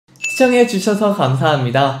시청해주셔서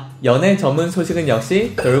감사합니다. 연애 전문 소식은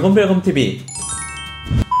역시 돌곰별곰TV.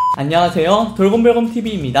 안녕하세요,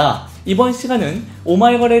 돌곰별곰TV입니다. 이번 시간은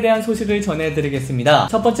오마이걸에 대한 소식을 전해드리겠습니다.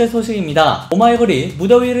 첫 번째 소식입니다. 오마이걸이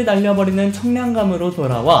무더위를 날려버리는 청량감으로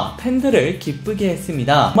돌아와 팬들을 기쁘게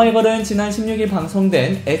했습니다. 오마이걸은 지난 16일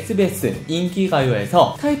방송된 SBS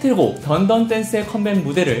인기가요에서 타이틀곡 던던댄스의 컴백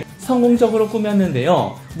무대를 성공적으로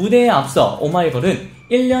꾸몄는데요. 무대에 앞서 오마이걸은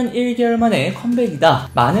 1년 1개월 만에 컴백이다.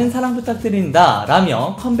 많은 사랑 부탁드린다.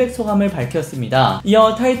 라며 컴백 소감을 밝혔습니다.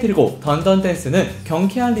 이어 타이틀곡 던던댄스는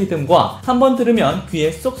경쾌한 리듬과 한번 들으면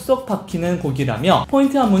귀에 쏙쏙 박히는 곡이라며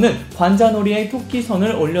포인트 안무는 관자놀이에 토끼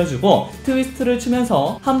손을 올려주고 트위스트를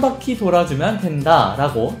추면서 한 바퀴 돌아주면 된다.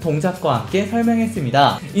 라고 동작과 함께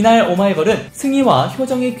설명했습니다. 이날 오마이걸은 승희와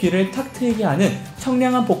효정의 귀를 탁 트이게 하는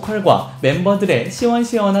청량한 보컬과 멤버들의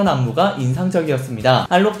시원시원한 안무가 인상적이었습니다.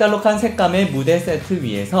 알록달록한 색감의 무대 세트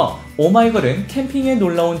위에서 오마이걸은 캠핑에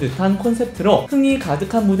놀러온 듯한 콘셉트로 흥이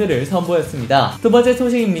가득한 무대를 선보였습니다. 두 번째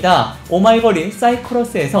소식입니다. 오마이걸이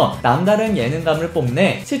사이코러스에서 남다른 예능감을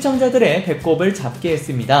뽐내 시청자들의 배꼽을 잡게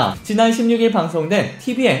했습니다. 지난 16일 방송된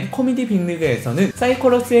TVN 코미디 빅리그에서는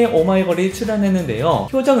사이코러스의 오마이걸이 출연했는데요.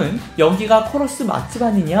 효정은 여기가 코러스 맛집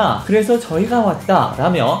아니냐, 그래서 저희가 왔다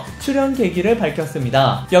라며 출연 계기를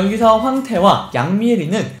밝혔습니다. 연기사 황태와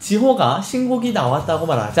양미리는 지호가 신곡이 나왔다고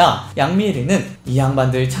말하자 양미리는 이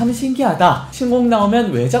양반들 참 신기하다, 신곡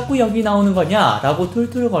나오면 왜 자꾸 여기 나오는 거냐 라고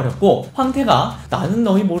툴툴거렸고, 황태가 나는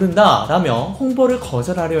너희 모른다 라며 홍보를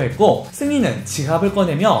거절하려 했고, 승희는 지갑을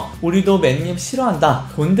꺼내며 우리도 맨입 싫어한다,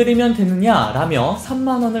 돈 들이면 되느냐 라며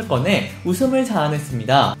 3만원을 꺼내 웃음을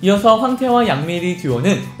자아냈습니다. 이어서 황태와 양미리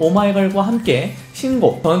듀오는 오마이걸과 함께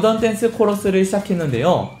신곡 던던댄스 코러스를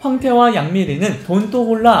시작했는데요. 황태와 양미리는 돈 또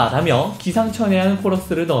골라 라며 기상천외한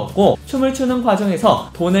코러스를 넣었고, 춤을 추는 과정에서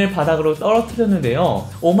돈을 바닥으로 떨어뜨렸는데요.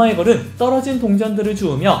 오마이걸은 떨어진 동전들을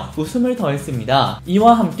주우며 웃음을 더했습니다.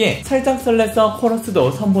 이와 함께 살짝 설렜어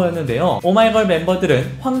코러스도 선보였는데요. 오마이걸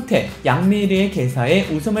멤버들은 황태, 양미리의 개사에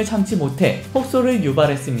웃음을 참지 못해 폭소를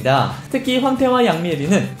유발했습니다. 특히 황태와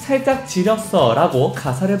양미리는 살짝 지렸어 라고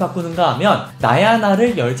가사를 바꾸는가 하면 나야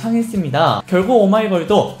나를 열창했습니다. 결국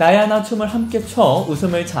오마이걸도 나야 나 춤을 함께 춰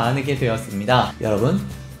웃음을 자아내게 되었습니다. 여러분,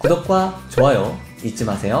 구독과 좋아요 잊지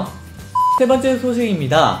마세요. 세 번째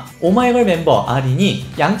소식입니다. 오마이걸 멤버 아린이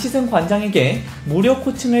양치승 관장에게 무료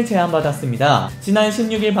코칭을 제안받았습니다. 지난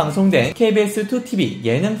 16일 방송된 KBS2TV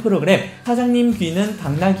예능 프로그램 사장님 귀는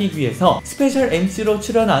당나귀 귀에서 스페셜 MC로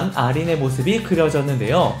출연한 아린의 모습이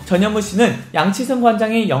그려졌는데요. 전현무 씨는 양치승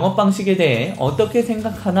관장의 영업 방식에 대해 어떻게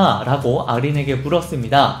생각하나 라고 아린에게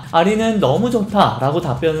물었습니다. 아린은 너무 좋다 라고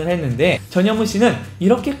답변을 했는데, 전현무 씨는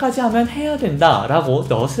이렇게까지 하면 해야 된다 라고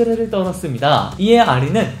너스레를 떨었습니다. 이에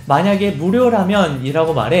아린은 만약에 무료라면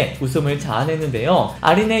이라고 말해 웃음을 자아냈는데요.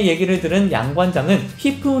 아린의 얘기를 들은 양 관장은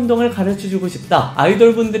히프 운동을 가르쳐주고 싶다,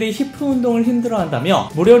 아이돌분들이 히프 운동을 힘들어한다며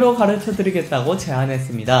무료로 가르쳐드리겠다고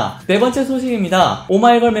제안했습니다. 네 번째 소식입니다.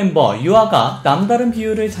 오마이걸 멤버 유아가 남다른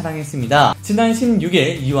비율을 자랑했습니다. 지난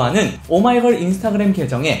 16일 유아는 오마이걸 인스타그램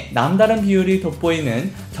계정에 남다른 비율이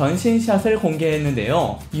돋보이는 전신샷을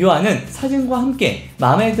공개했는데요. 유아는 사진과 함께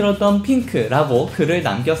마음에 들었던 핑크라고 글을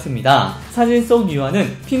남겼습니다. 사진 속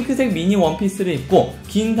유아는 핑크색 미니 원피스를 입고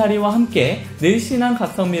긴 다리와 함께 늘씬한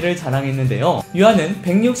각선미를 자랑했는데요. 유아는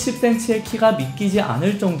 160cm의 키가 믿기지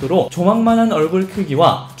않을 정도로 조망만한 얼굴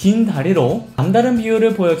크기와 긴 다리로 남다른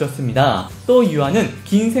비율을 보여줬습니다. 또 유아는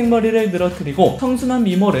긴 생머리를 늘어뜨리고 청순한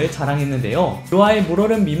미모를 자랑했는데요. 유아의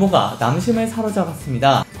물오른 미모가 남심을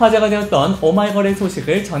사로잡았습니다. 화제가 되었던 오마이걸의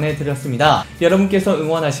소식을 전해드렸습니다. 여러분께서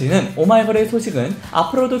응원하시는 오마이걸의 소식은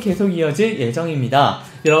앞으로도 계속 이어질 예정입니다.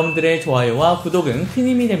 여러분들의 좋아요와 구독은 큰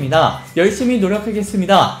힘이 됩니다. 열심히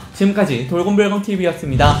노력하겠습니다. 지금까지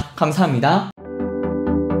돌곰별곰TV였습니다. 감사합니다.